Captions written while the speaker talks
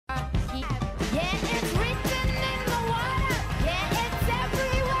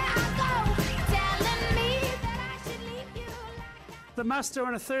The muster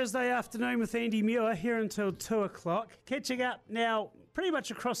on a Thursday afternoon with Andy Muir here until 2 o'clock. Catching up now pretty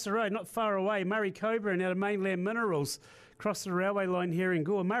much across the road, not far away. Murray Cockburn out of Mainland Minerals across the railway line here in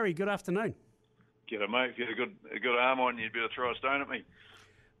Gore. Murray, good afternoon. G'day, mate. If you had a good arm on, you'd better throw a stone at me.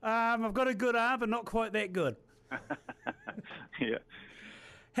 I've got a good arm, but not quite that good. Yeah.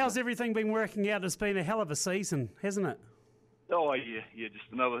 How's everything been working out? It's been a hell of a season, hasn't it? Oh, yeah. Just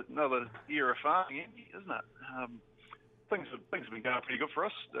another year of farming, isn't it? Things have been going pretty good for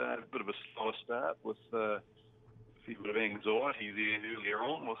us. A bit of a slower start with a few bit of anxiety there earlier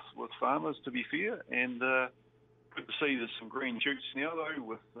on with farmers, to be fair, and good to see there's some green shoots now though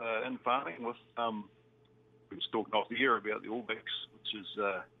with in farming. With we were talking off the air about the All Blacks, which is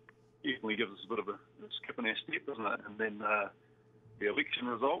definitely gives us a bit of a skip in our step, doesn't it? And then the election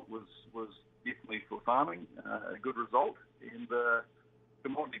result was definitely for farming a good result, and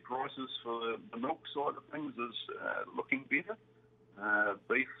commodity prices for the milk side of things is looking better.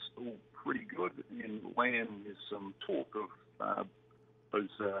 Beef still pretty good, and lamb, there's some talk of those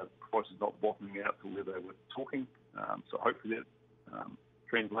prices not bottoming out to where they were talking. So hopefully that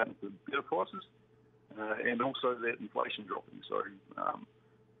translates into better prices, and also that inflation dropping. So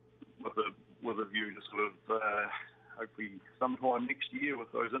with a view to sort of hopefully sometime next year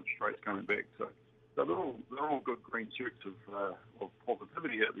with those interest rates coming back. So they're all good green shoots of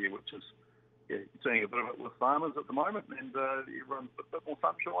positivity out there, which is seeing a bit of it with farmers at the moment, and everyone's a bit more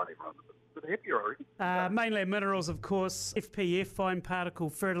sunshine, everyone's a bit happier, I reckon. Mainland Minerals, of course, FPF, fine particle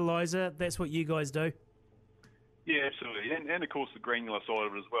fertiliser, that's what you guys do. Yeah, absolutely, and of course the granular side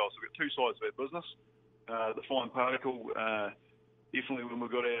of it as well. So we've got two sides of our business. The fine particle, definitely when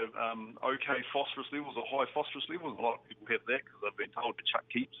we've got our okay phosphorus levels or high phosphorus levels, a lot of people have that because they've been told to chuck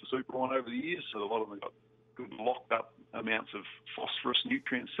heaps of super on over the years, so a lot of them have got good locked up amounts of phosphorus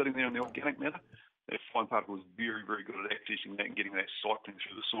nutrients sitting there in the organic matter. That fine particle is very, very good at accessing that and getting that cycling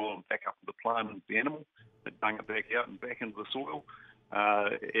through the soil and back up to the plant and the animal, that dung it back out and back into the soil.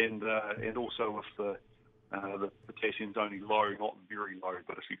 And also with the potassium's only low, not very low,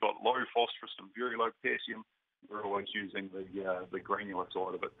 but if you've got low phosphorus and very low potassium, we're always using the granular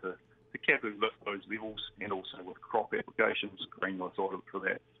side of it to carefully lift those levels, and also with crop applications, granular side of it for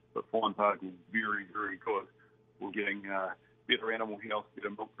that. But fine particle is very, very good. We're getting better animal health, better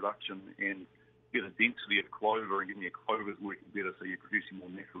milk production, and better density of clover, and getting your clovers working better, so you're producing more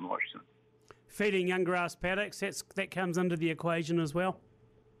natural nitrogen. Feeding young grass paddocks, that comes under the equation as well?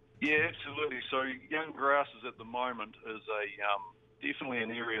 Yeah, absolutely. So young grasses at the moment is definitely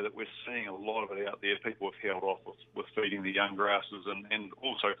an area that we're seeing a lot of it out there. People have held off with feeding the young grasses, and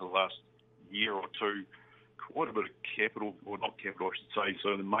also for the last year or two, quite a bit of capital, or not capital I should say,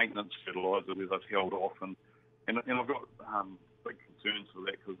 so the maintenance fertiliser where they've held off, and I've got big concerns for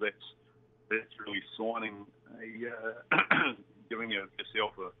that, because that's really signing giving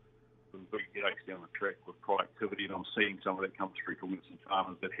yourself some big headaches down the track with productivity, and I'm seeing some of that come through from some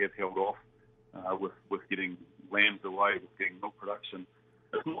farmers that have held off with getting lambs away, with getting milk production.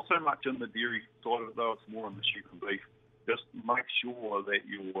 It's not so much in the dairy side of it though, it's more in the sheep and beef. Just make sure that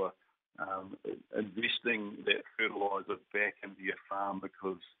you're investing that fertiliser back into your farm,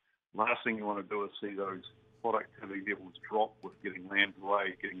 because last thing you want to do is see those productivity levels drop with getting lambs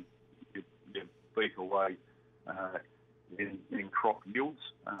away, getting your beef away, in crop yields,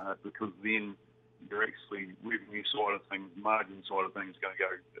 because then you're actually revenue side of things, margin side of things going to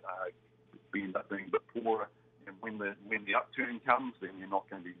go end up being a bit poorer, and when the upturn comes, then you're not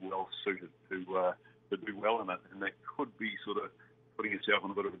going to be well suited to do well in it, and that could be sort of putting yourself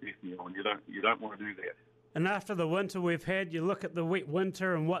on a bit of a death knell, and you don't want to do that. And after the winter we've had, you look at the wet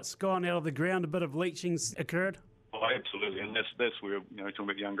winter and what's gone out of the ground, a bit of leaching's occurred? Oh, absolutely, and that's where, talking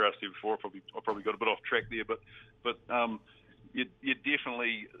about young grass there before, I probably got a bit off track there, but you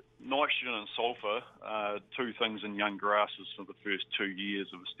definitely, nitrogen and sulphur are two things in young grasses for the first 2 years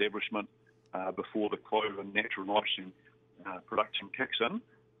of establishment, before the clover natural nitrogen production kicks in.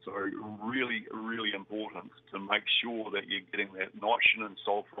 So really, really important to make sure that you're getting that nitrogen and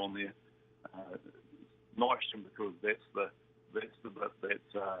sulphur on there. Nitrogen, because that's the bit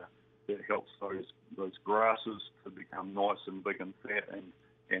that helps those grasses to become nice and big and fat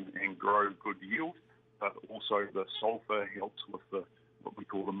and grow good yield. But also the sulphur helps with what we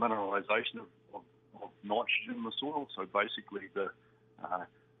call the mineralisation of nitrogen in the soil. So basically the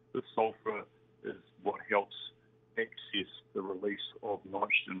sulphur is what helps access the release of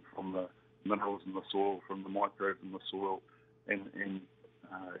nitrogen from the minerals in the soil, from the microbes in the soil, and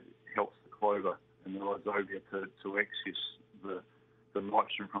helps the clover and the rhizobia to access the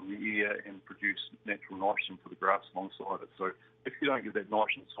nitrogen from the air and produce natural nitrogen for the grass alongside it. So if you don't get that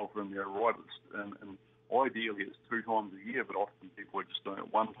nitrogen sulphur in there right Ideally, it's 2 times a year, but often people are just doing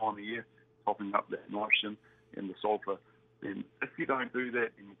it 1 time a year, topping up that nitrogen and the sulphur. Then if you don't do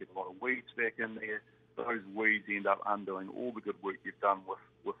that, then you get a lot of weeds back in there. Those weeds end up undoing all the good work you've done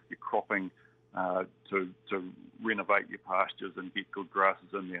with your cropping to renovate your pastures and get good grasses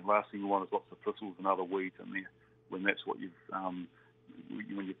in there. Last thing you want is lots of thistles and other weeds in there when that's what you've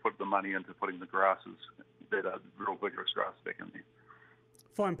when you put the money into putting the grasses that are real vigorous grass back in there.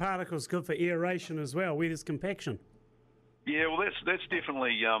 Fine particles good for aeration as well, where there's compaction. Yeah, well, that's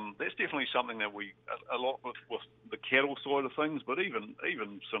definitely something that we a lot with the cattle side of things, but even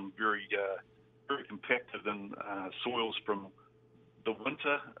some very compacted in soils from the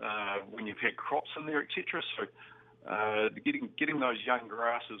winter when you've had crops in there, etc. So getting those young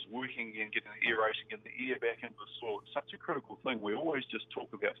grasses working and getting the aeration, getting the air back into the soil, it's such a critical thing. We always just talk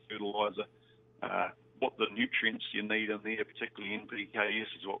about fertiliser, what the nutrients you need in there, particularly NPKs,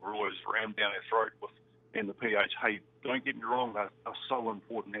 is what we're always rammed down our throat with, and the pH. Hey, don't get me wrong, they're so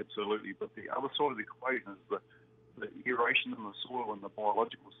important, absolutely, but the other side of the equation is the aeration in the soil and the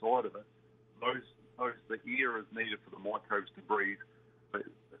biological side of it. The air is needed for the microbes to breathe, but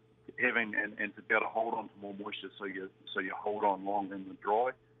having and to be able to hold on to more moisture, so you hold on long in the dry.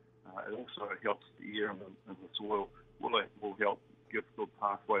 It also helps the air in the soil. Will help give good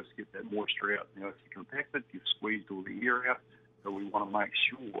pathways to get that moisture out. If you compact it, you've squeezed all the air out. So we want to make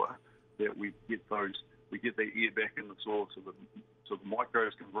sure that we get the air back in the soil so the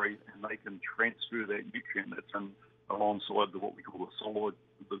microbes can breathe and they can transfer that nutrient that's in alongside what we call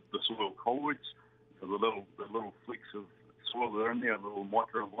the soil colloids. So the little flecks of soil that are in there, the little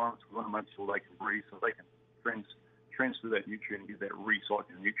microenvironments, we want to make sure they can breathe so they can transfer that nutrient and get that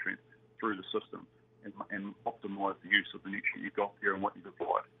recycled nutrient through the system and optimise the use of the nutrient you've got there and what you've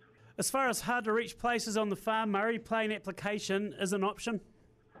applied. As far as hard to reach places on the farm, Murray, plane application is an option?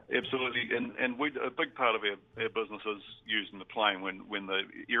 Absolutely, and a big part of our business is using the plane when the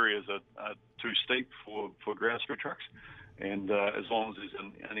areas are too steep for grass-fed trucks, and as long as there's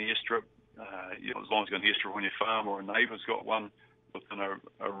an airstrip, as long as you've got an airstrip on your farm or a neighbour's got one within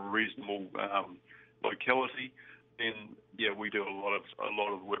a reasonable locality, then we do a lot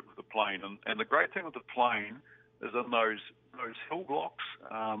of work with the plane. And the great thing with the plane is in those hill blocks,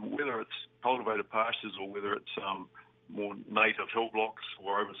 whether it's cultivated pastures or whether it's more native hill blocks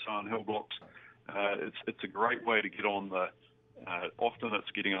or oversown hill blocks, it's a great way to get on often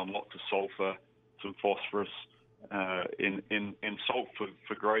it's getting on lots of sulphur, some phosphorus, and salt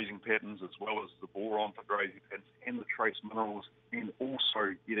for grazing patterns, as well as the boron for grazing patterns, and the trace minerals, and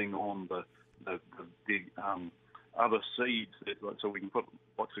also getting on the other seeds. So we can put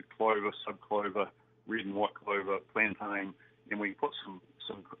lots of clover, subclover, red and white clover, plantain, and we put some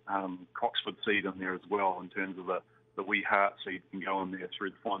Cockburn seed in there as well in terms of the wee heart seed can go in there through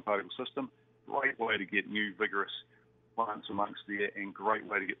the fine particle system. Great way to get new vigorous plants amongst there, and great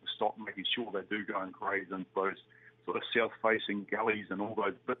way to get the stock, making sure they do go and graze into those sort of south-facing gullies and all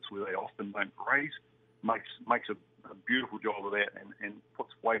those bits where they often don't graze. Makes a beautiful job of that and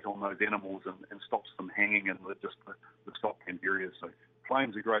puts weight on those animals and stops them hanging in the stock camp areas. So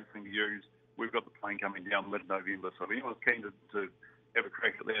plane's a great thing to use. We've got the plane coming down mid-November, so if anyone's keen to have a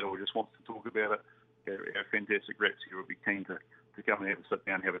crack at that or just wants to talk about it, our fantastic reps here will be keen to come and have a sit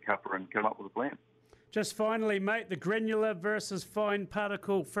down, have a cuppa and come up with a plan. Just finally, mate, the granular versus fine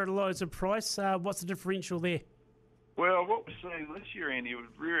particle fertiliser price, what's the differential there? Well, what we're seeing this year, Andy, was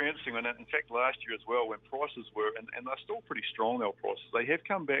very interesting. And in fact, last year as well, when prices were, and they're still pretty strong, our prices. They have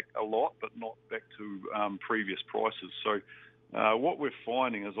come back a lot, but not back to previous prices. So what we're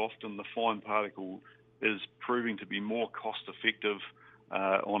finding is often the fine particle is proving to be more cost-effective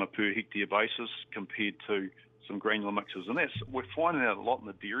on a per hectare basis compared to some granular mixes. And we're finding that a lot in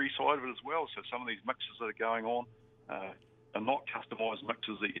the dairy side of it as well. So some of these mixes that are going on are not customised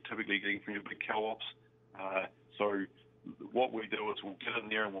mixes that you're typically getting from your big co-ops. So what we do is we'll get in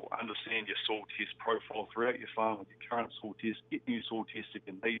there and we'll understand your soil test profile throughout your farm with your current soil test, get new soil tests if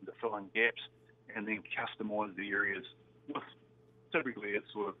you need to fill in gaps, and then customise the areas with typically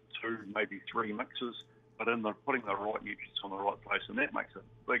it's sort of 2, maybe 3 mixes, but putting the right nutrients on the right place, and that makes a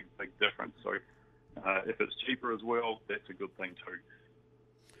big, big difference. So if it's cheaper as well, that's a good thing too.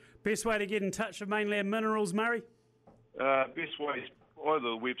 Best way to get in touch with Mainland Minerals, Murray? Best way is either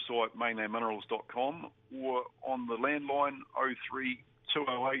the website mainlandminerals.com or on the landline 03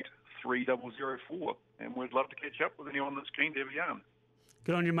 208 3004, and we'd love to catch up with anyone that's keen to have a yarn.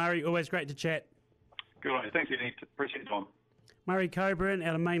 Good on you, Murray. Always great to chat. Good on you. Thanks, Eddie. Appreciate your time. Murray Cockburn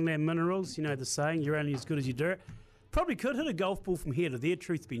out of Mainland Minerals. You know the saying, you're only as good as you do it. Probably could hit a golf ball from here to there,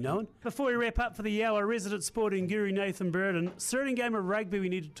 truth be known. Before we wrap up for the hour, resident sporting guru Nathan Burden, certain game of rugby we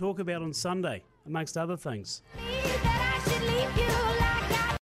need to talk about on Sunday. amongst other things.